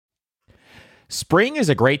Spring is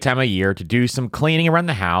a great time of year to do some cleaning around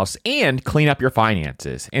the house and clean up your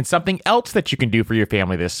finances. And something else that you can do for your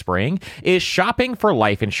family this spring is shopping for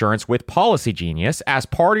life insurance with Policy Genius as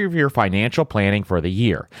part of your financial planning for the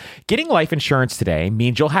year. Getting life insurance today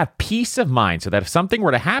means you'll have peace of mind so that if something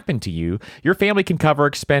were to happen to you, your family can cover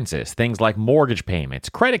expenses, things like mortgage payments,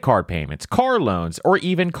 credit card payments, car loans, or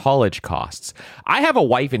even college costs. I have a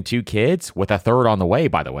wife and 2 kids, with a third on the way,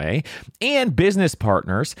 by the way, and business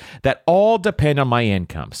partners that all depend on my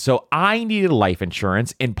income. So I needed life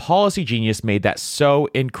insurance, and Policy Genius made that so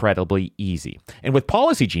incredibly easy. And with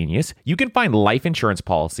Policy Genius, you can find life insurance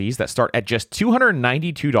policies that start at just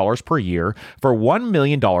 $292 per year for $1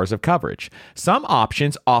 million of coverage. Some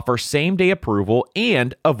options offer same-day approval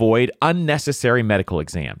and avoid unnecessary medical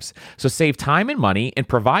exams. So save time and money and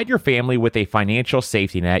provide your family with a financial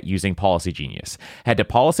safety net using Policy Genius. Head to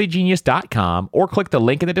policygenius.com or click the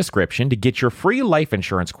link in the description to get your free life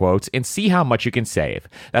insurance quotes and see how much you can save.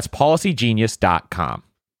 That's policygenius.com.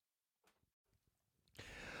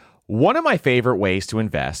 One of my favorite ways to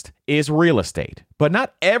invest is real estate, but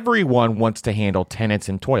not everyone wants to handle tenants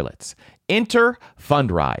and toilets. Enter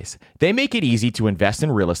Fundrise. They make it easy to invest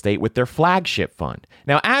in real estate with their flagship fund.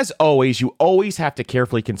 Now, as always, you always have to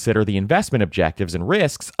carefully consider the investment objectives and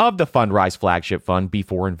risks of the Fundrise flagship fund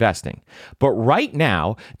before investing. But right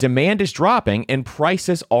now, demand is dropping and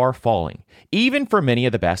prices are falling, even for many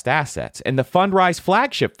of the best assets. And the Fundrise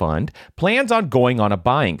flagship fund plans on going on a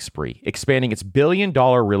buying spree, expanding its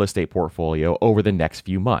billion-dollar real estate portfolio over the next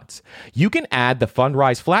few months. You can add the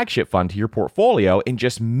Fundrise flagship fund to your portfolio in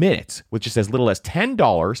just minutes, with just as little as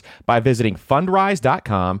 $10 by visiting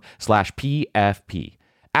fundrise.com/PFP.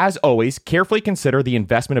 As always, carefully consider the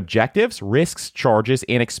investment objectives, risks, charges,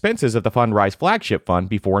 and expenses of the Fundrise flagship fund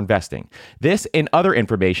before investing. This and other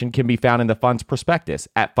information can be found in the fund's prospectus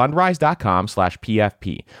at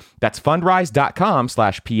fundrise.com/PFP. That's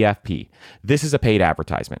fundrise.com/PFP. This is a paid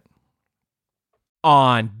advertisement.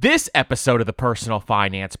 On this episode of the Personal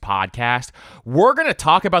Finance Podcast, we're going to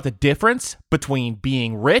talk about the difference between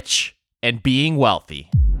being rich and being wealthy.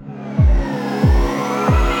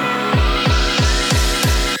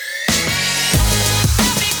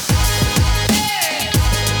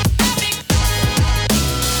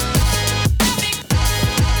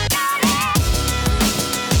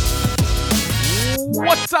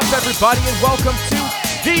 What's up, everybody, and welcome to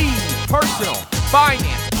the Personal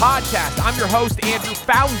Finance Podcast. I'm your host, Andrew,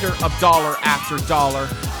 founder of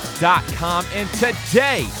DollarAfterDollar.com, and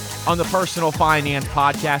today on the Personal Finance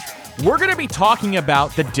Podcast, we're going to be talking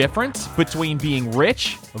about the difference between being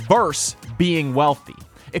rich versus being wealthy.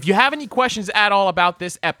 If you have any questions at all about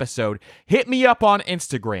this episode, hit me up on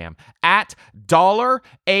Instagram at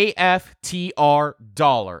 $AFTR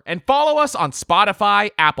and follow us on Spotify,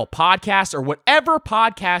 Apple Podcasts, or whatever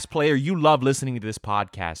podcast player you love listening to this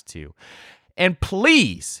podcast to. And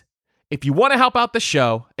please, if you want to help out the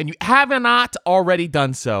show and you have not already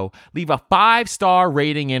done so, leave a 5-star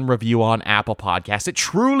rating and review on Apple Podcasts. It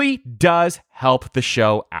truly does help the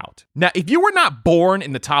show out. Now, if you were not born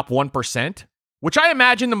in the top 1%, which I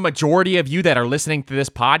imagine the majority of you that are listening to this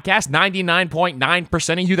podcast,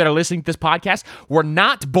 99.9% of you that are listening to this podcast, were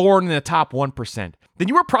not born in the top 1%, then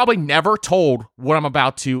you were probably never told what I'm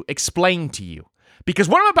about to explain to you. Because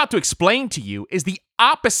what I'm about to explain to you is the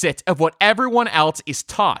opposite of what everyone else is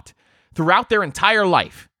taught throughout their entire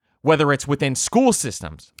life, whether it's within school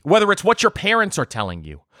systems, whether it's what your parents are telling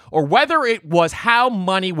you, or whether it was how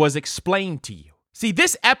money was explained to you. See,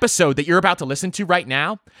 this episode that you're about to listen to right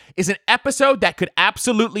now is an episode that could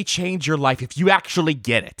absolutely change your life if you actually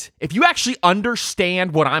get it. If you actually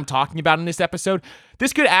understand what I'm talking about in this episode,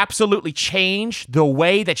 this could absolutely change the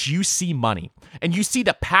way that you see money. And you see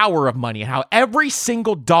the power of money and how every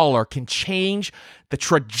single dollar can change the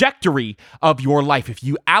trajectory of your life if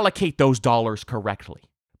you allocate those dollars correctly.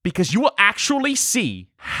 Because you will actually see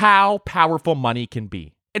how powerful money can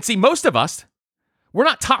be. And see, most of us, we're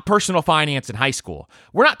not taught personal finance in high school.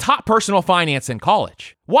 We're not taught personal finance in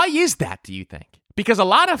college. Why is that, do you think? Because a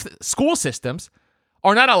lot of school systems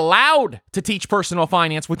are not allowed to teach personal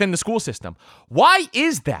finance within the school system. Why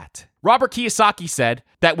is that? Robert Kiyosaki said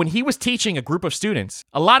that when he was teaching a group of students,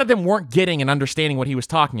 a lot of them weren't getting and understanding what he was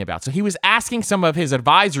talking about. So he was asking some of his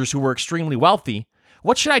advisors who were extremely wealthy,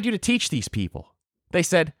 what should I do to teach these people? They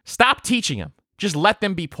said, stop teaching them. Just let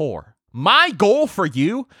them be poor. My goal for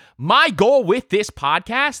you, my goal with this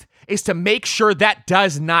podcast is to make sure that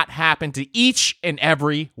does not happen to each and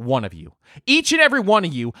every one of you. Each and every one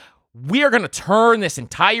of you, we are going to turn this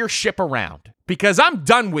entire ship around because I'm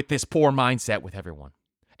done with this poor mindset with everyone.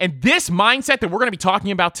 And this mindset that we're going to be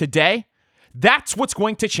talking about today, That's what's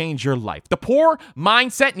going to change your life. The poor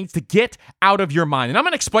mindset needs to get out of your mind. And I'm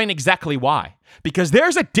going to explain exactly why. Because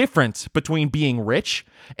there's a difference between being rich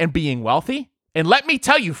and being wealthy. And let me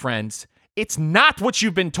tell you, friends, it's not what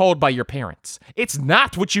you've been told by your parents. It's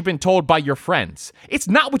not what you've been told by your friends. It's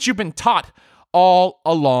not what you've been taught all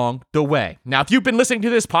along the way. Now, if you've been listening to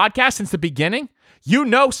this podcast since the beginning, you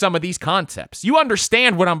know some of these concepts. You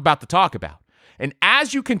understand what I'm about to talk about. And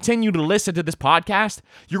as you continue to listen to this podcast,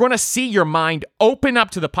 you're going to see your mind open up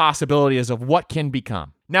to the possibilities of what can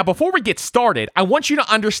become. Now, before we get started, I want you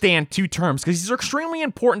to understand two terms because these are extremely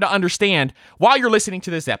important to understand while you're listening to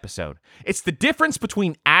this episode. It's the difference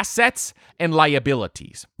between assets and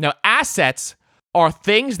liabilities. Now, assets are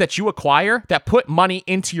things that you acquire that put money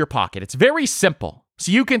into your pocket. It's very simple.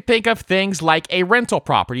 So you can think of things like a rental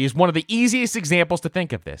property is one of the easiest examples to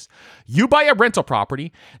think of this. You buy a rental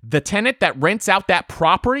property, the tenant that rents out that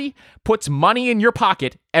property puts money in your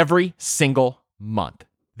pocket every single month.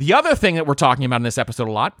 The other thing that we're talking about in this episode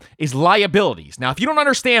a lot is liabilities. Now, if you don't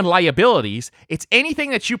understand liabilities, it's anything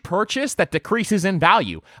that you purchase that decreases in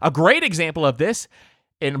value. A great example of this,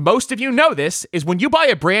 and most of you know this, is when you buy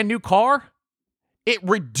a brand new car, it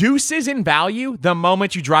reduces in value the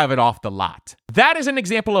moment you drive it off the lot. That is an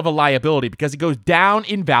example of a liability because it goes down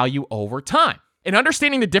in value over time. And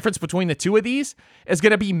understanding the difference between the two of these is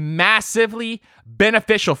going to be massively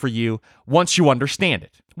beneficial for you once you understand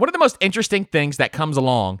it. One of the most interesting things that comes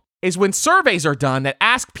along is when surveys are done that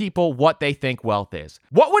ask people what they think wealth is.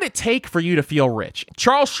 What would it take for you to feel rich?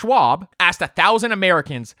 Charles Schwab asked 1,000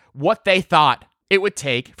 Americans what they thought it would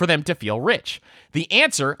take for them to feel rich. The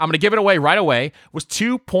answer, I'm going to give it away right away, was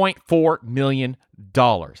 $2.4 million.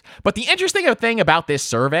 But the interesting thing about this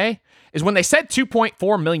survey is when they said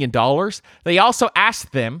 $2.4 million, they also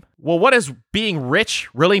asked them, well, what does being rich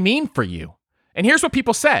really mean for you? And here's what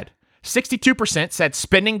people said. 62% said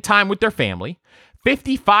spending time with their family.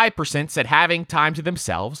 55% said having time to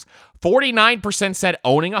themselves. 49% said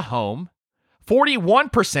owning a home.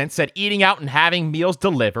 41% said eating out and having meals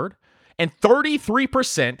delivered. And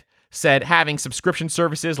 33% said having subscription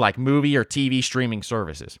services like movie or TV streaming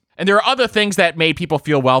services. And there are other things that made people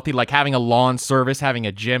feel wealthy, like having a lawn service, having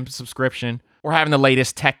a gym subscription, or having the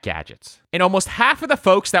latest tech gadgets. And almost half of the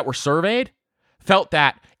folks that were surveyed felt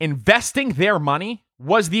that investing their money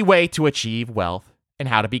was the way to achieve wealth and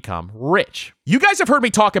how to become rich. You guys have heard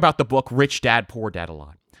me talk about the book Rich Dad, Poor Dad a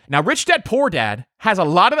lot. Now, Rich Dad, Poor Dad has a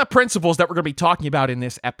lot of the principles that we're going to be talking about in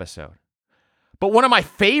this episode. But one of my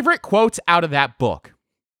favorite quotes out of that book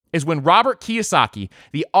is when Robert Kiyosaki,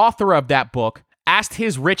 the author of that book, asked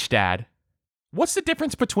his rich dad, what's the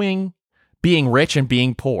difference between being rich and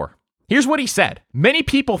being poor? Here's what he said. Many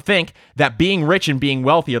people think that being rich and being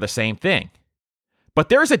wealthy are the same thing. But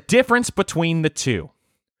there's a difference between the two.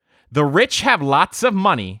 The rich have lots of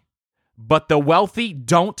money, but the wealthy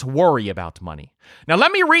don't worry about money. Now,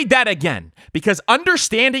 let me read that again, because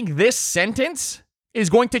understanding this sentence is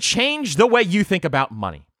going to change the way you think about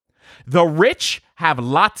money. The rich have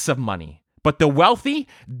lots of money, but the wealthy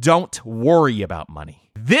don't worry about money.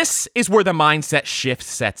 This is where the mindset shift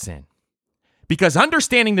sets in. Because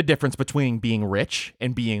understanding the difference between being rich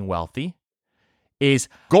and being wealthy is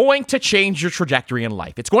going to change your trajectory in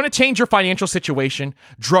life. It's going to change your financial situation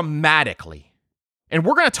dramatically. And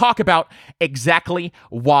we're going to talk about exactly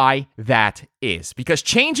why that is. Because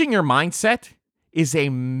changing your mindset is a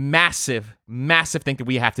massive, massive thing that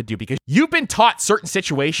we have to do because you've been taught certain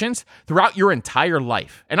situations throughout your entire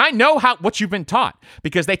life. And I know what you've been taught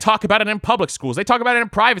because they talk about it in public schools. They talk about it in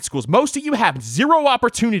private schools. Most of you have zero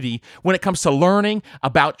opportunity when it comes to learning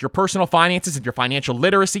about your personal finances and your financial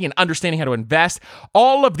literacy and understanding how to invest.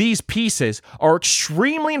 All of these pieces are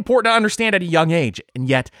extremely important to understand at a young age, and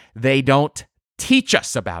yet they don't teach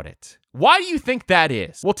us about it. Why do you think that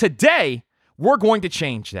is? Well, today, we're going to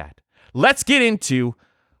change that. Let's get into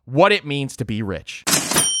what it means to be rich.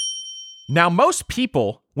 Now, most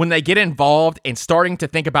people, when they get involved in starting to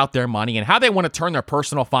think about their money and how they want to turn their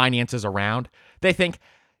personal finances around, they think,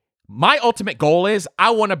 my ultimate goal is I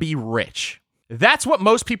want to be rich. That's what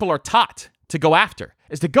most people are taught to go after,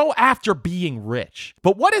 is to go after being rich.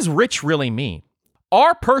 But what does rich really mean?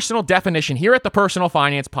 Our personal definition here at the Personal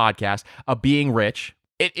Finance Podcast of being rich,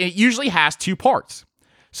 it usually has two parts.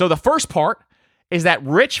 So the first part is that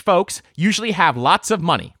rich folks usually have lots of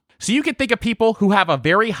money. So you can think of people who have a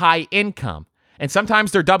very high income, and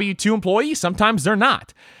sometimes they're W-2 employees, sometimes they're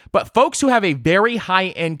not. But folks who have a very high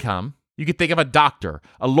income, you can think of a doctor,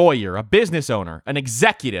 a lawyer, a business owner, an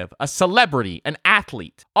executive, a celebrity, an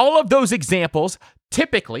athlete. All of those examples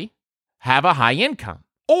typically have a high income.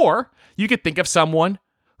 Or you could think of someone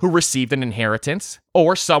who received an inheritance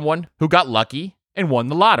or someone who got lucky and won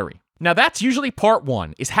the lottery. Now, that's usually part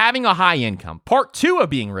one, is having a high income. Part two of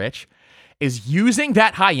being rich is using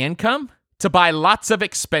that high income to buy lots of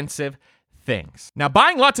expensive things. Now,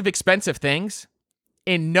 buying lots of expensive things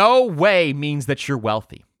in no way means that you're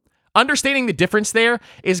wealthy. Understanding the difference there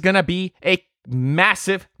is going to be a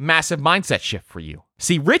massive, massive mindset shift for you.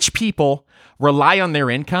 See, rich people rely on their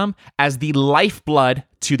income as the lifeblood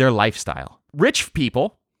to their lifestyle. Rich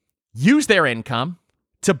people use their income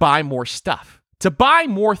to buy more stuff, to buy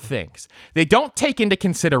more things. They don't take into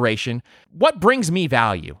consideration what brings me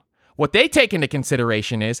value. What they take into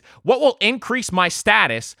consideration is what will increase my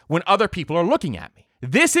status when other people are looking at me.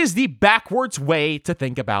 This is the backwards way to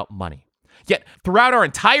think about money. Yet throughout our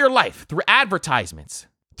entire life, through advertisements,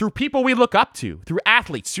 through people we look up to, through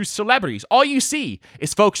athletes, through celebrities, all you see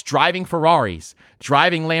is folks driving Ferraris,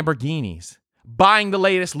 driving Lamborghinis, buying the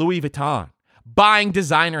latest Louis Vuitton, buying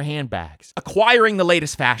designer handbags, acquiring the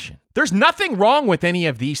latest fashion. There's nothing wrong with any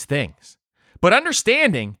of these things, but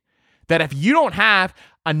understanding that if you don't have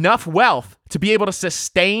enough wealth to be able to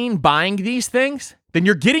sustain buying these things, then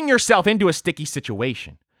you're getting yourself into a sticky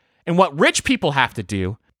situation. And what rich people have to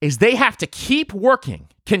do is they have to keep working,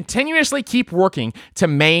 continuously keep working to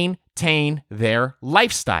maintain their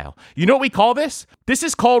lifestyle. You know what we call this? This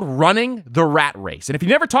is called running the rat race. And if you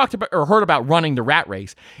never talked about or heard about running the rat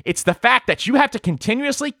race, it's the fact that you have to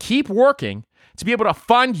continuously keep working to be able to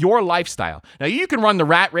fund your lifestyle. Now, you can run the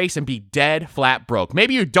rat race and be dead flat broke.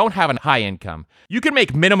 Maybe you don't have a high income. You can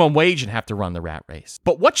make minimum wage and have to run the rat race.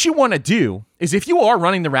 But what you want to do is, if you are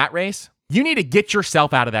running the rat race, you need to get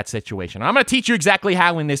yourself out of that situation. I'm going to teach you exactly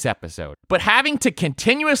how in this episode. But having to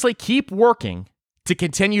continuously keep working to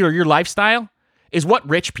continue your lifestyle is what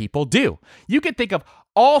rich people do. You can think of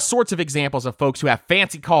all sorts of examples of folks who have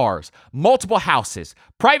fancy cars, multiple houses,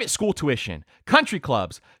 private school tuition, country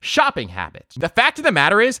clubs, shopping habits. The fact of the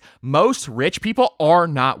matter is, most rich people are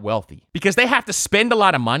not wealthy because they have to spend a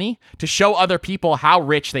lot of money to show other people how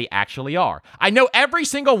rich they actually are. I know every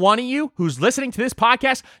single one of you who's listening to this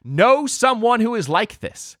podcast knows someone who is like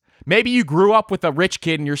this. Maybe you grew up with a rich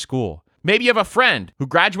kid in your school. Maybe you have a friend who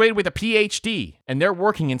graduated with a PhD and they're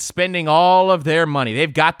working and spending all of their money.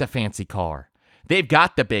 They've got the fancy car. They've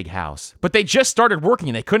got the big house, but they just started working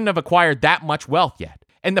and they couldn't have acquired that much wealth yet.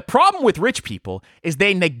 And the problem with rich people is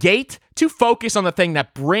they negate to focus on the thing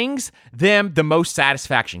that brings them the most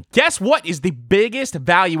satisfaction. Guess what is the biggest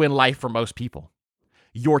value in life for most people?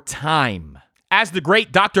 Your time. As the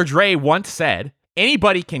great Dr. Dre once said,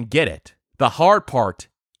 anybody can get it. The hard part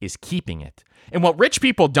is keeping it. And what rich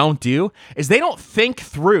people don't do is they don't think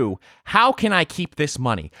through, how can I keep this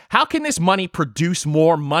money? How can this money produce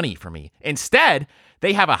more money for me? Instead,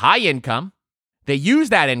 they have a high income. They use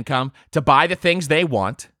that income to buy the things they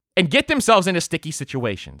want and get themselves into sticky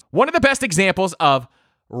situations. One of the best examples of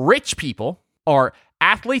rich people are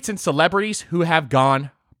athletes and celebrities who have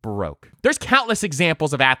gone broke. There's countless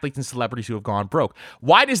examples of athletes and celebrities who have gone broke.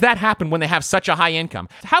 Why does that happen when they have such a high income?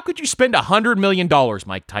 How could you spend $100 million,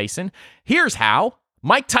 Mike Tyson? Here's how.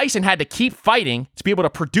 Mike Tyson had to keep fighting to be able to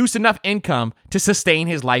produce enough income to sustain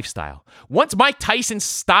his lifestyle. Once Mike Tyson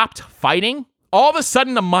stopped fighting, all of a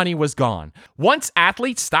sudden the money was gone. Once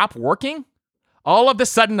athletes stop working, all of a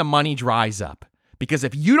sudden the money dries up. Because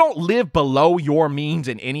if you don't live below your means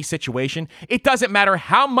in any situation, it doesn't matter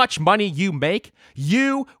how much money you make,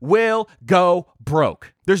 you will go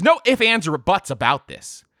broke. There's no ifs, ands, or buts about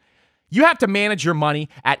this. You have to manage your money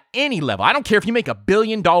at any level. I don't care if you make $1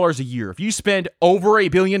 billion a year. If you spend over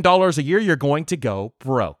 $1 billion a year, you're going to go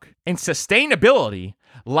broke. And sustainability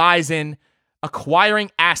lies in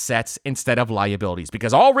acquiring assets instead of liabilities,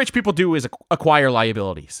 because all rich people do is acquire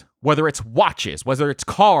liabilities, whether it's watches, whether it's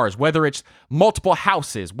cars, whether it's multiple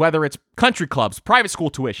houses, whether it's country clubs, private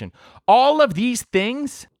school tuition. All of these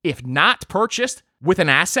things, if not purchased with an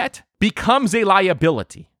asset, becomes a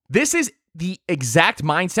liability. This is the exact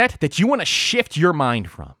mindset that you want to shift your mind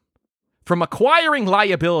from acquiring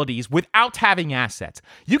liabilities without having assets.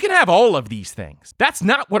 You can have all of these things. That's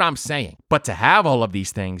not what I'm saying. But to have all of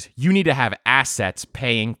these things, you need to have assets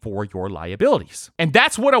paying for your liabilities. And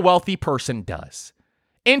that's what a wealthy person does.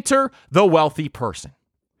 Enter the wealthy person.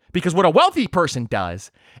 Because what a wealthy person does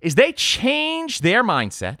is they change their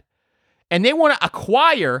mindset and they want to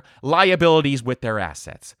acquire liabilities with their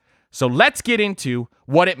assets. So let's get into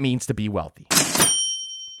what it means to be wealthy.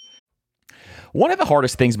 One of the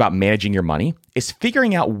hardest things about managing your money is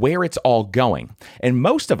figuring out where it's all going. And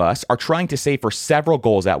most of us are trying to save for several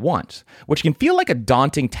goals at once, which can feel like a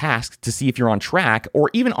daunting task to see if you're on track or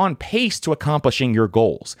even on pace to accomplishing your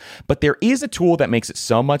goals. But there is a tool that makes it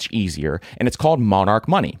so much easier, and it's called Monarch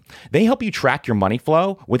Money. They help you track your money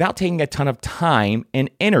flow without taking a ton of time and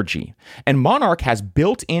energy. And Monarch has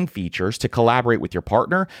built-in features to collaborate with your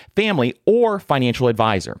partner, family, or financial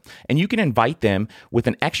advisor. And you can invite them with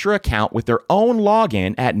an extra account with their own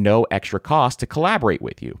login at no extra cost to collaborate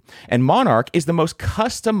with you. And Monarch is the most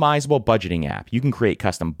customizable budgeting app. You can create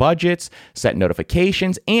custom budgets, set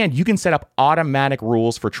notifications, and you can set up automatic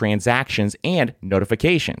rules for transactions and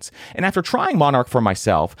notifications. And after trying Monarch for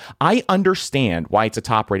myself, I understand why it's a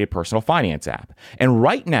top-rated personal finance app. And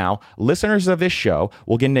right now, listeners of this show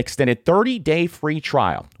will get an extended 30-day free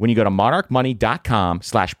trial when you go to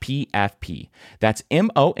monarchmoney.com/PFP. That's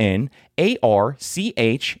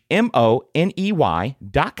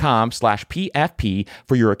MonarchMoney.com/PFP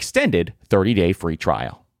for your extended 30-day free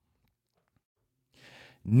trial.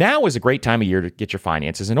 Now is a great time of year to get your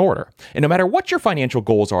finances in order. And no matter what your financial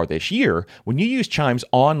goals are this year, when you use Chime's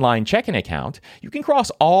online checking account, you can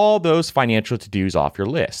cross all those financial to-dos off your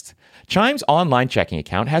list. Chime's online checking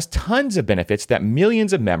account has tons of benefits that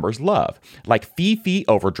millions of members love, like fee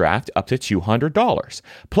overdraft up to $200.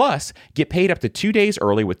 Plus, get paid up to 2 days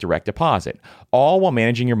early with direct deposit, all while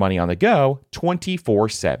managing your money on the go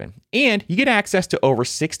 24/7. And you get access to over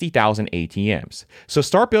 60,000 ATMs. So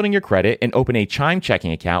start building your credit and open a Chime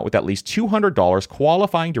checking account with at least $200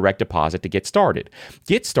 qualifying direct deposit to get started.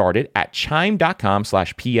 Get started at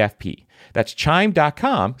chime.com/PFP. That's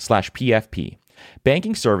chime.com/PFP.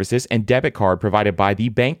 Banking services and debit card provided by the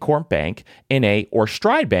Bancorp Bank, N.A. or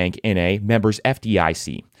Stride Bank, N.A., members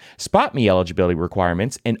FDIC. SpotMe eligibility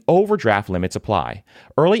requirements and overdraft limits apply.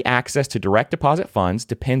 Early access to direct deposit funds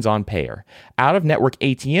depends on payer. Out-of-network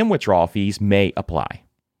ATM withdrawal fees may apply.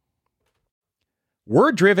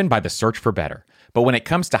 We're driven by the search for better. But when it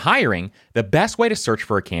comes to hiring, the best way to search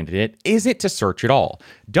for a candidate isn't to search at all.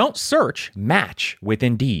 Don't search, match with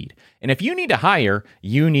Indeed. And if you need to hire,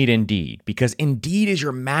 you need Indeed, because Indeed is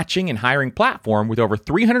your matching and hiring platform with over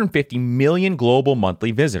 350 million global monthly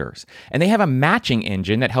visitors. And they have a matching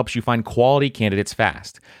engine that helps you find quality candidates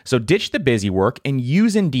fast. So ditch the busy work and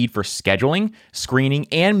use Indeed for scheduling, screening,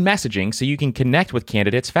 and messaging so you can connect with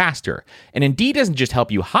candidates faster. And Indeed doesn't just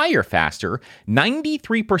help you hire faster.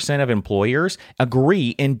 93% of employers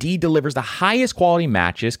agree Indeed delivers the highest quality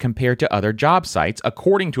matches compared to other job sites,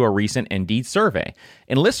 according to a recent Indeed survey.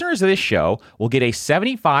 And listeners of this show will get a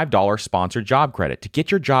 $75 sponsored job credit to get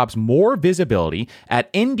your jobs more visibility at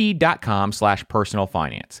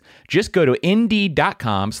Indeed.com/personalfinance. Just go to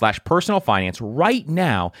Indeed.com/personalfinance right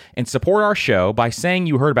now and support our show by saying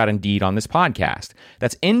you heard about Indeed on this podcast.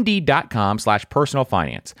 That's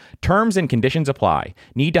Indeed.com/personalfinance. Terms and conditions apply.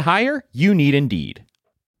 Need to hire? You need Indeed.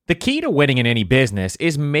 The key to winning in any business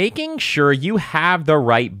is making sure you have the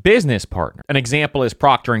right business partner. An example is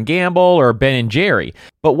Procter & Gamble or Ben & Jerry.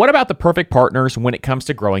 But what about the perfect partners when it comes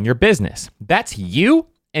to growing your business? That's you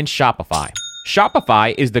and Shopify.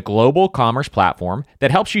 Shopify is the global commerce platform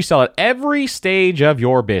that helps you sell at every stage of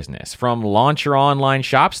your business, from launch your online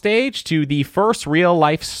shop stage to the first real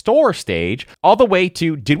life store stage, all the way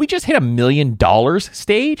to did we just hit $1 million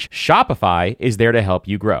stage? Shopify is there to help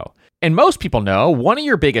you grow. And most people know one of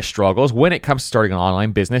your biggest struggles when it comes to starting an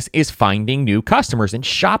online business is finding new customers, and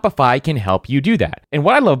Shopify can help you do that. And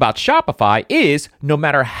what I love about Shopify is no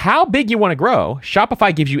matter how big you want to grow,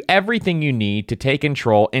 Shopify gives you everything you need to take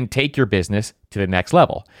control and take your business to the next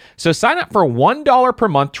level. So sign up for a $1 per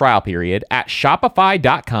month trial period at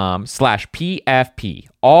shopify.com/PFP,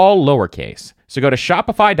 all lowercase. So go to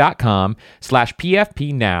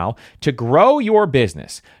shopify.com/PFP now to grow your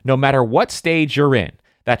business, no matter what stage you're in.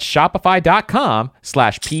 That's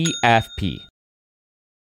shopify.com/PFP.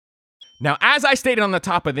 Now, as I stated on the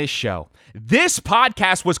top of this show, this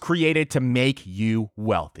podcast was created to make you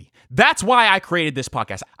wealthy. That's why I created this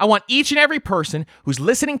podcast. I want each and every person who's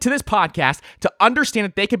listening to this podcast to understand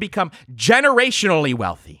that they can become generationally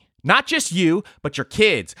wealthy. Not just you, but your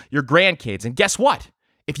kids, your grandkids. And guess what?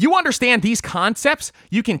 If you understand these concepts,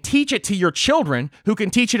 you can teach it to your children, who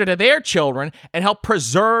can teach it to their children, and help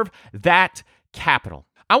preserve that capital.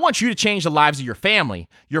 I want you to change the lives of your family,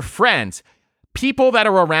 your friends, people that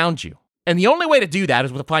are around you. And the only way to do that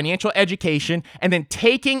is with a financial education and then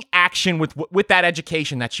taking action with that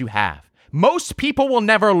education that you have. Most people will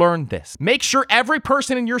never learn this. Make sure every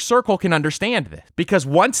person in your circle can understand this, because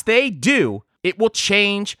once they do, it will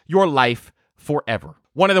change your life forever.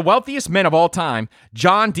 One of the wealthiest men of all time,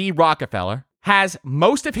 John D. Rockefeller, has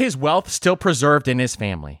most of his wealth still preserved in his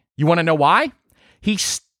family. You want to know why?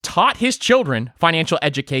 taught his children financial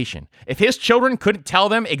education. If his children couldn't tell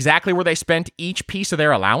them exactly where they spent each piece of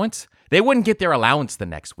their allowance, they wouldn't get their allowance the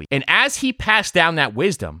next week. And as he passed down that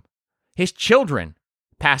wisdom, his children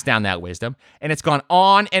passed down that wisdom, and it's gone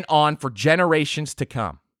on and on for generations to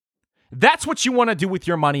come. That's what you want to do with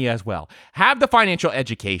your money as well. Have the financial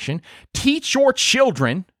education, teach your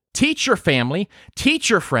children, teach your family, teach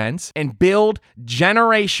your friends, and build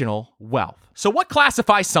generational wealth. So what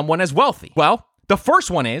classifies someone as wealthy? Well, the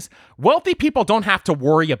first one is wealthy people don't have to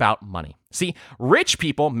worry about money. See, rich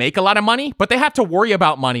people make a lot of money, but they have to worry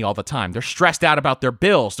about money all the time. They're stressed out about their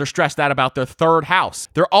bills. They're stressed out about their third house.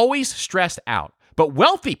 They're always stressed out. But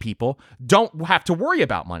wealthy people don't have to worry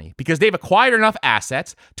about money because they've acquired enough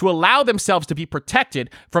assets to allow themselves to be protected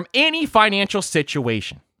from any financial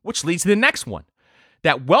situation, which leads to the next one,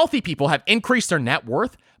 that wealthy people have increased their net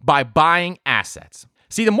worth by buying assets.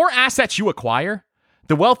 See, the more assets you acquire,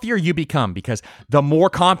 the wealthier you become because the more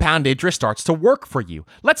compound interest starts to work for you.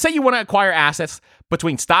 Let's say you want to acquire assets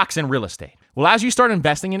between stocks and real estate. Well, as you start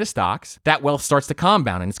investing into stocks, that wealth starts to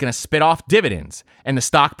compound and it's going to spit off dividends and the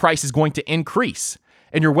stock price is going to increase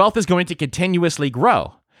and your wealth is going to continuously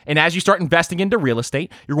grow. And as you start investing into real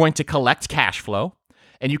estate, you're going to collect cash flow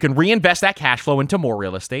and you can reinvest that cash flow into more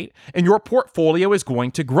real estate and your portfolio is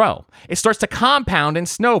going to grow. It starts to compound and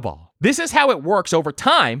snowball. This is how it works over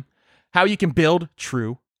time, how you can build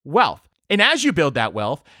true wealth. And as you build that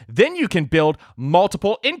wealth, then you can build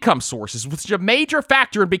multiple income sources, which is a major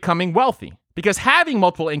factor in becoming wealthy because having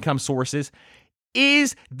multiple income sources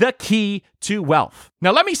is the key to wealth.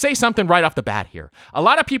 Now, let me say something right off the bat here. A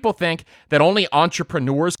lot of people think that only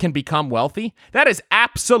entrepreneurs can become wealthy. That is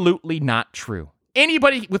absolutely not true.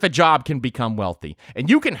 Anybody with a job can become wealthy, and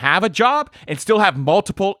you can have a job and still have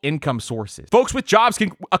multiple income sources. Folks with jobs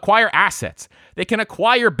can acquire assets. They can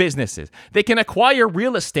acquire businesses. They can acquire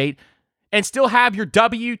real estate and still have your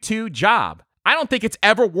W-2 job. I don't think it's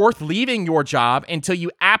ever worth leaving your job until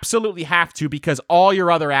you absolutely have to because all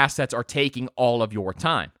your other assets are taking all of your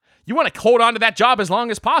time. You want to hold on to that job as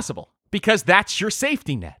long as possible because that's your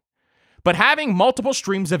safety net. But having multiple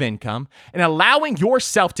streams of income and allowing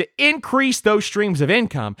yourself to increase those streams of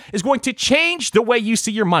income is going to change the way you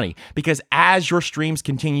see your money because as your streams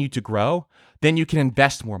continue to grow, then you can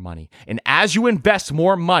invest more money. And as you invest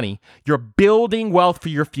more money, you're building wealth for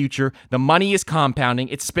your future. The money is compounding,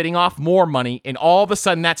 it's spitting off more money, and all of a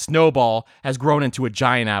sudden that snowball has grown into a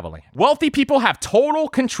giant avalanche. Wealthy people have total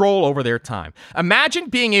control over their time.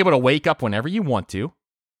 Imagine being able to wake up whenever you want to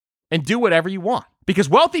and do whatever you want. Because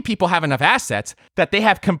wealthy people have enough assets that they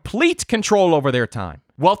have complete control over their time.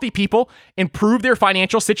 Wealthy people improve their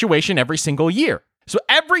financial situation every single year. So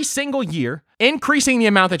every single year, increasing the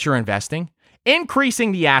amount that you're investing,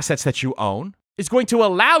 increasing the assets that you own is going to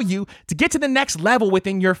allow you to get to the next level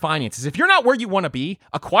within your finances. If you're not where you want to be,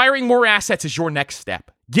 acquiring more assets is your next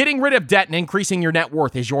step. Getting rid of debt and increasing your net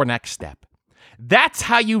worth is your next step. That's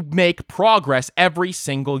how you make progress every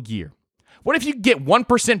single year. What if you get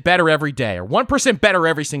 1% better every day or 1% better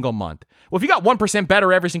every single month? Well, if you got 1%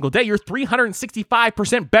 better every single day, you're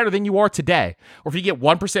 365% better than you are today. Or if you get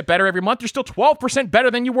 1% better every month, you're still 12% better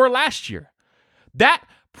than you were last year. That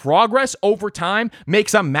progress over time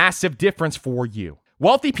makes a massive difference for you.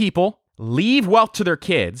 Wealthy people leave wealth to their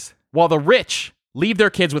kids while the rich leave their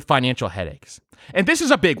kids with financial headaches. And this is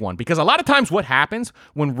a big one because a lot of times what happens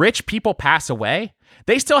when rich people pass away,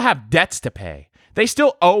 they still have debts to pay. They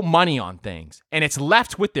still owe money on things, and it's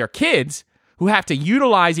left with their kids who have to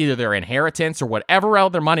utilize either their inheritance or whatever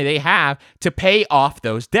other money they have to pay off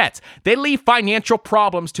those debts. They leave financial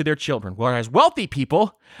problems to their children, whereas wealthy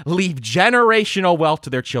people leave generational wealth to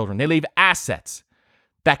their children. They leave assets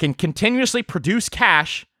that can continuously produce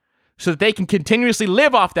cash so that they can continuously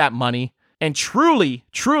live off that money and truly,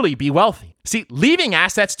 truly be wealthy. See, leaving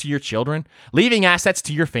assets to your children, leaving assets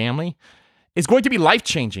to your family is going to be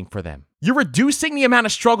life-changing for them. You're reducing the amount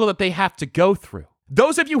of struggle that they have to go through.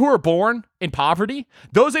 Those of you who are born in poverty,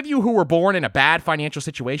 those of you who were born in a bad financial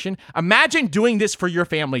situation, imagine doing this for your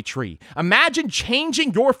family tree. Imagine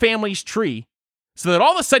changing your family's tree so that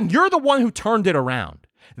all of a sudden you're the one who turned it around.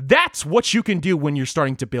 That's what you can do when you're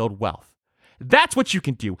starting to build wealth. That's what you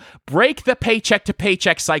can do. Break the paycheck to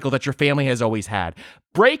paycheck cycle that your family has always had.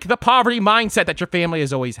 Break the poverty mindset that your family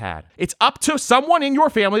has always had. It's up to someone in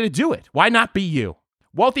your family to do it. Why not be you?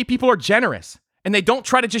 Wealthy people are generous, and they don't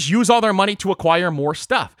try to just use all their money to acquire more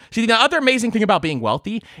stuff. See, the other amazing thing about being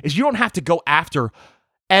wealthy is you don't have to go after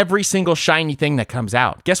every single shiny thing that comes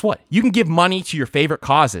out. Guess what? You can give money to your favorite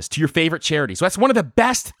causes, to your favorite charities. So that's one of the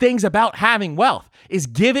best things about having wealth is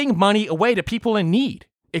giving money away to people in need.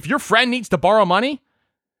 If your friend needs to borrow money,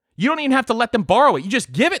 you don't even have to let them borrow it. You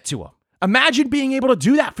just give it to them. Imagine being able to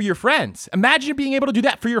do that for your friends. Imagine being able to do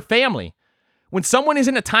that for your family. When someone is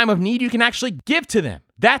in a time of need, you can actually give to them.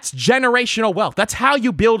 That's generational wealth. That's how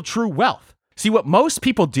you build true wealth. See, what most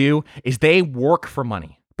people do is they work for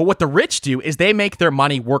money. But what the rich do is they make their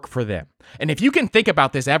money work for them. And if you can think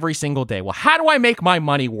about this every single day, well, how do I make my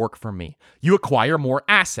money work for me? You acquire more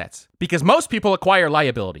assets because most people acquire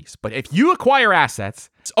liabilities. But if you acquire assets,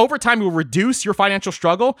 over time you will reduce your financial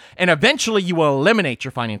struggle and eventually you will eliminate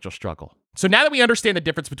your financial struggle. So now that we understand the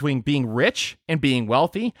difference between being rich and being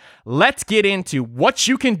wealthy, let's get into what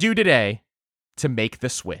you can do today to make the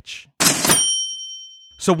switch.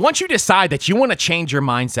 So once you decide that you want to change your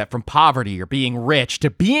mindset from poverty or being rich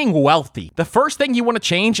to being wealthy, the first thing you want to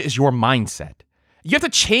change is your mindset. You have to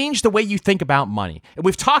change the way you think about money. And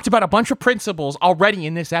we've talked about a bunch of principles already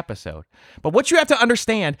in this episode. But what you have to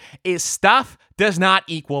understand is stuff does not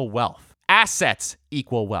equal wealth. Assets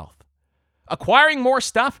equal wealth. Acquiring more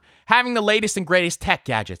stuff, having the latest and greatest tech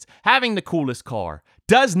gadgets, having the coolest car,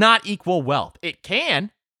 does not equal wealth. It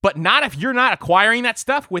can, but not if you're not acquiring that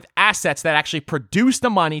stuff with assets that actually produce the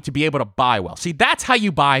money to be able to buy wealth. See, that's how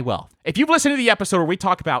you buy wealth. If you've listened to the episode where we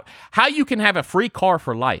talk about how you can have a free car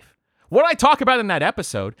for life, what I talk about in that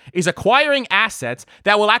episode is acquiring assets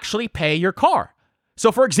that will actually pay your car.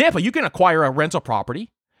 So for example, you can acquire a rental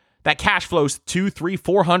property that cash flows $200,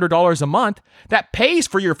 $300, $400 a month that pays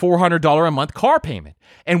for your $400 a month car payment.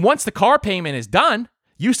 And once the car payment is done,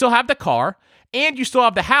 you still have the car and you still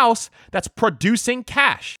have the house that's producing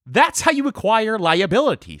cash. That's how you acquire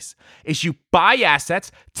liabilities, is you buy assets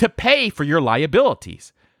to pay for your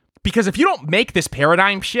liabilities. Because if you don't make this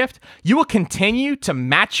paradigm shift, you will continue to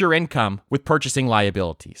match your income with purchasing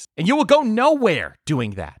liabilities. And you will go nowhere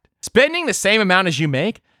doing that. Spending the same amount as you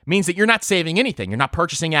make means that you're not saving anything. You're not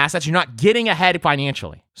purchasing assets. You're not getting ahead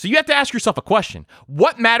financially. So you have to ask yourself a question.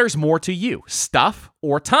 What matters more to you, stuff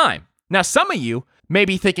or time? Now, some of you may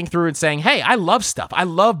be thinking through and saying, hey, I love stuff. I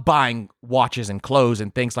love buying watches and clothes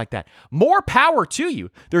and things like that. More power to you.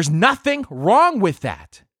 There's nothing wrong with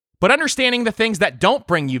that. But understanding the things that don't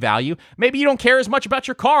bring you value, maybe you don't care as much about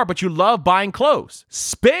your car, but you love buying clothes.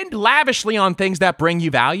 Spend lavishly on things that bring you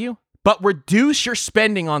value, but reduce your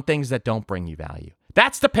spending on things that don't bring you value.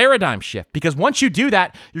 That's the paradigm shift, because once you do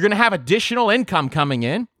that, you're going to have additional income coming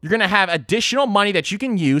in. You're going to have additional money that you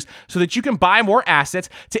can use so that you can buy more assets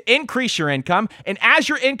to increase your income. And as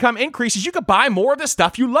your income increases, you can buy more of the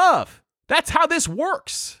stuff you love. That's how this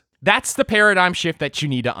works. That's the paradigm shift that you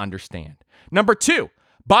need to understand. Number 2,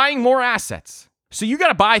 buying more assets. So you got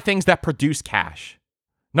to buy things that produce cash.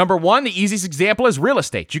 Number 1, the easiest example is real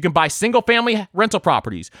estate. You can buy single-family rental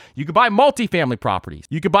properties. You can buy multifamily properties.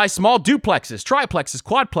 You can buy small duplexes, triplexes,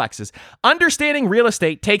 quadplexes. Understanding real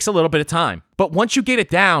estate takes a little bit of time. But once you get it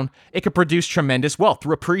down, it can produce tremendous wealth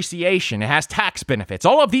through appreciation. It has tax benefits,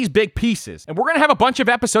 all of these big pieces. And we're going to have a bunch of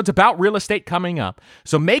episodes about real estate coming up.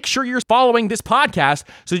 So make sure you're following this podcast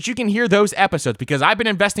so that you can hear those episodes, because I've been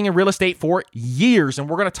investing in real estate for years, and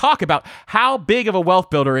we're going to talk about how big of a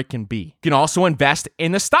wealth builder it can be. You can also invest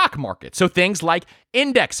in the stock market. So things like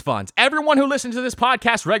index funds. Everyone who listens to this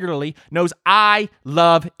podcast regularly knows I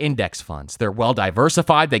love index funds. They're well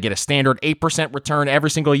diversified. They get a standard 8% return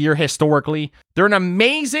every single year historically. They're an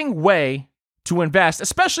amazing way to invest,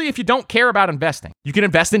 especially if you don't care about investing. You can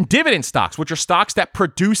invest in dividend stocks, which are stocks that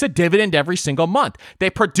produce a dividend every single month.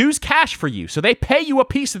 They produce cash for you, so they pay you a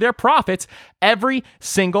piece of their profits every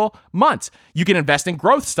single month. You can invest in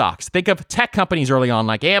growth stocks. Think of tech companies early on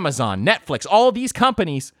like Amazon, Netflix. All of these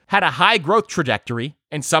companies had a high growth trajectory,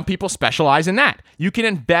 and some people specialize in that. You can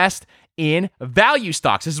invest in value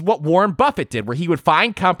stocks. This is what Warren Buffett did, where he would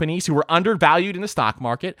find companies who were undervalued in the stock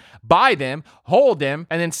market, buy them, hold them,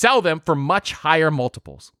 and then sell them for much higher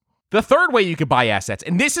multiples. The third way you could buy assets,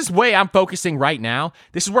 and this is the way I'm focusing right now,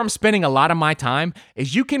 this is where I'm spending a lot of my time,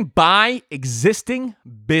 is you can buy existing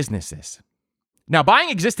businesses. Now, buying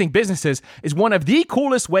existing businesses is one of the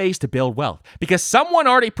coolest ways to build wealth, because someone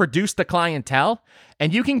already produced the clientele,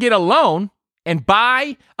 and you can get a loan and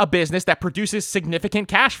buy a business that produces significant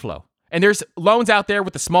cash flow. And there's loans out there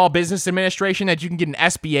with the Small Business Administration that you can get an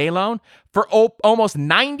SBA loan for almost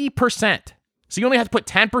 90%. So you only have to put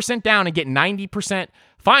 10% down and get 90%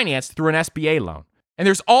 financed through an SBA loan. And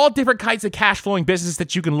there's all different kinds of cash flowing businesses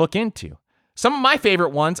that you can look into. Some of my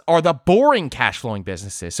favorite ones are the boring cash flowing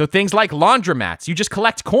businesses. So things like laundromats, you just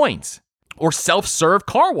collect coins. Or self-serve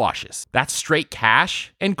car washes. That's straight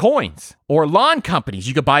cash and coins. Or lawn companies.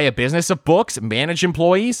 You could buy a business of books, manage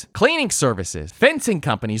employees, cleaning services, fencing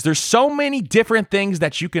companies. There's so many different things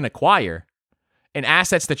that you can acquire. and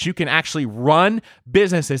assets that you can actually run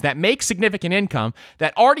businesses that make significant income,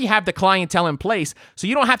 that already have the clientele in place, so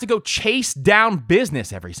you don't have to go chase down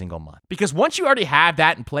business every single month. Because once you already have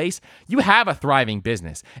that in place, you have a thriving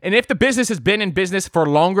business. And if the business has been in business for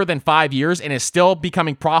longer than 5 years and is still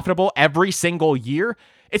becoming profitable every single year,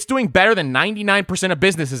 it's doing better than 99% of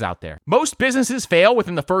businesses out there. Most businesses fail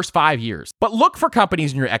within the first 5 years. But look for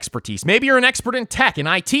companies in your expertise. Maybe you're an expert in tech and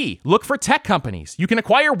IT. Look for tech companies. You can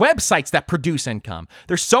acquire websites that produce income.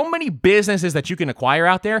 There's so many businesses that you can acquire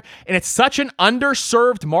out there, and it's such an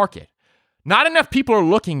underserved market. Not enough people are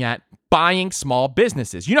looking at buying small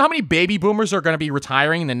businesses. You know how many baby boomers are going to be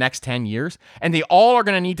retiring in the next 10 years? And they all are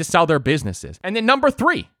going to need to sell their businesses. And then number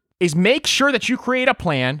 3 is make sure that you create a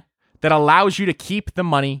plan that allows you to keep the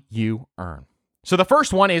money you earn. So the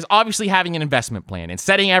first one is obviously having an investment plan and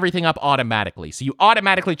setting everything up automatically. So you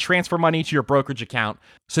automatically transfer money to your brokerage account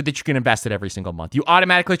so that you can invest it every single month. You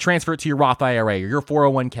automatically transfer it to your Roth IRA or your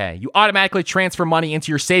 401k. You automatically transfer money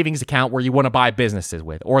into your savings account where you want to buy businesses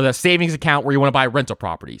with, or the savings account where you want to buy rental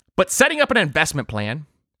properties. But setting up an investment plan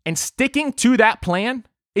and sticking to that plan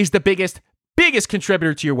is the biggest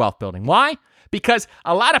contributor to your wealth building. Why? Because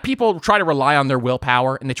a lot of people try to rely on their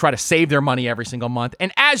willpower and they try to save their money every single month.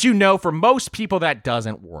 And as you know, for most people, that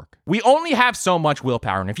doesn't work. We only have so much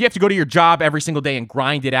willpower. And if you have to go to your job every single day and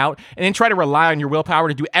grind it out and then try to rely on your willpower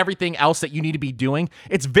to do everything else that you need to be doing,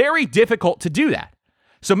 it's very difficult to do that.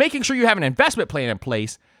 So making sure you have an investment plan in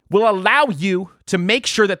place will allow you to make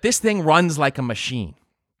sure that this thing runs like a machine.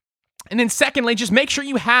 And then secondly, just make sure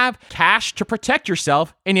you have cash to protect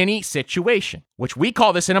yourself in any situation, which we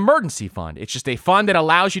call this an emergency fund. It's just a fund that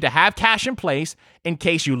allows you to have cash in place in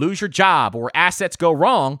case you lose your job or assets go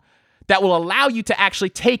wrong, that will allow you to actually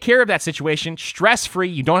take care of that situation stress-free.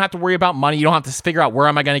 You don't have to worry about money. You don't have to figure out where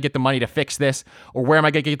am I going to get the money to fix this, or where am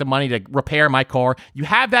I going to get the money to repair my car. You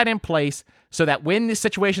have that in place so that when these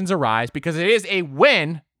situations arise, because it is a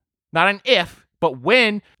when, not an if, but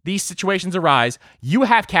when these situations arise, you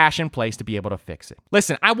have cash in place to be able to fix it.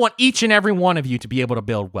 Listen, I want each and every one of you to be able to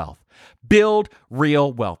build wealth. Build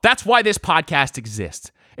real wealth. That's why this podcast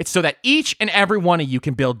exists. It's so that each and every one of you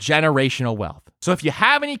can build generational wealth. So if you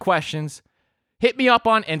have any questions, hit me up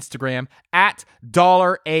on Instagram at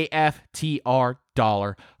 $AFTR.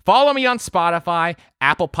 Follow me on Spotify,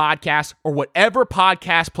 Apple Podcasts, or whatever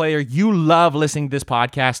podcast player you love listening to this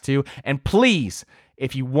podcast to. And please,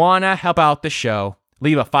 if you want to help out the show,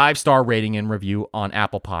 leave a 5-star rating and review on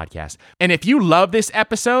Apple Podcasts. And if you love this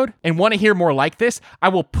episode and want to hear more like this, I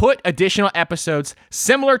will put additional episodes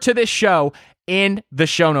similar to this show in the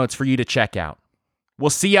show notes for you to check out. We'll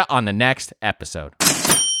see you on the next episode.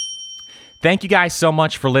 Thank you guys so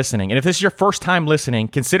much for listening. And if this is your first time listening,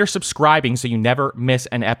 consider subscribing so you never miss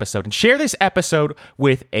an episode. And share this episode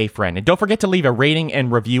with a friend. And don't forget to leave a rating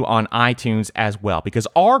and review on iTunes as well, because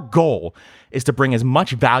our goal is to bring as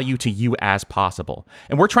much value to you as possible.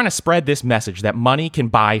 And we're trying to spread this message that money can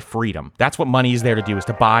buy freedom. That's what money is there to do, is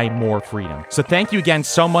to buy more freedom. So thank you again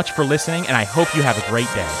so much for listening, and I hope you have a great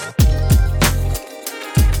day.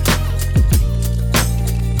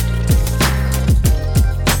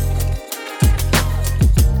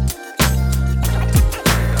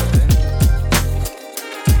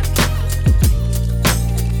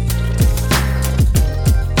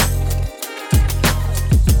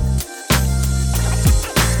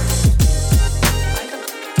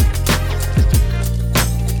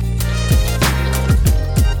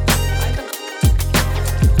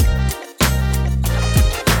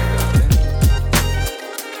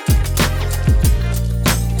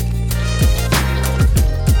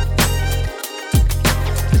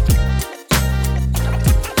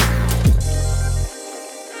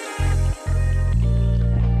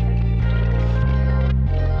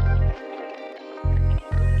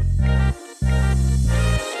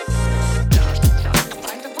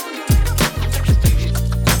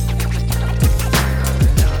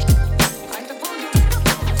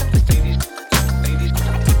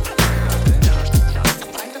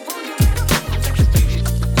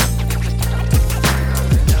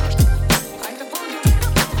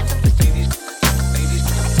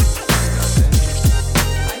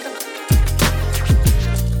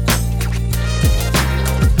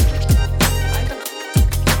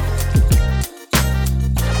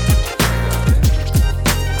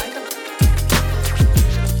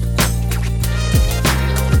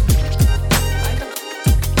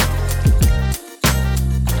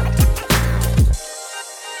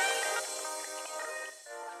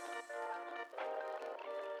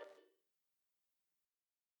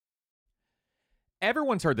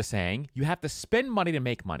 Everyone's heard the saying, you have to spend money to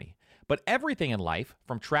make money. But everything in life,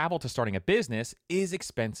 from travel to starting a business, is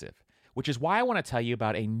expensive. which is why I want to tell you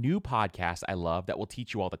about a new podcast I love that will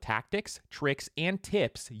teach you all the tactics, tricks, and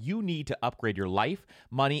tips you need to upgrade your life,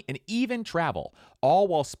 money, and even travel, all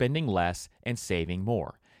while spending less and saving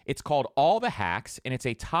more. It's called All the Hacks, and it's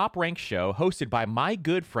a top-ranked show hosted by my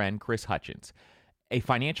good friend Chris Hutchins, a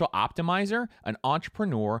financial optimizer, an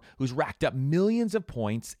entrepreneur who's racked up millions of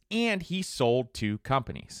points, and he sold 2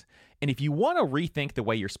 companies. And if you want to rethink the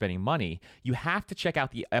way you're spending money, you have to check out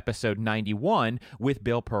the episode 91 with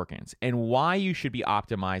Bill Perkins and why you should be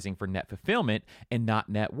optimizing for net fulfillment and not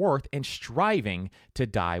net worth and striving to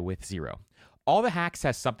die with zero. All the Hacks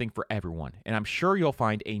has something for everyone, and I'm sure you'll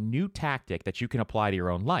find a new tactic that you can apply to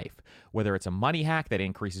your own life, whether it's a money hack that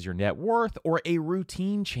increases your net worth or a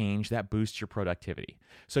routine change that boosts your productivity.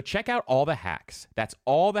 So check out All the Hacks. That's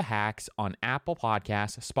All the Hacks on Apple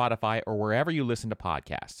Podcasts, Spotify, or wherever you listen to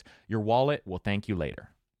podcasts. Your wallet will thank you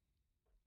later.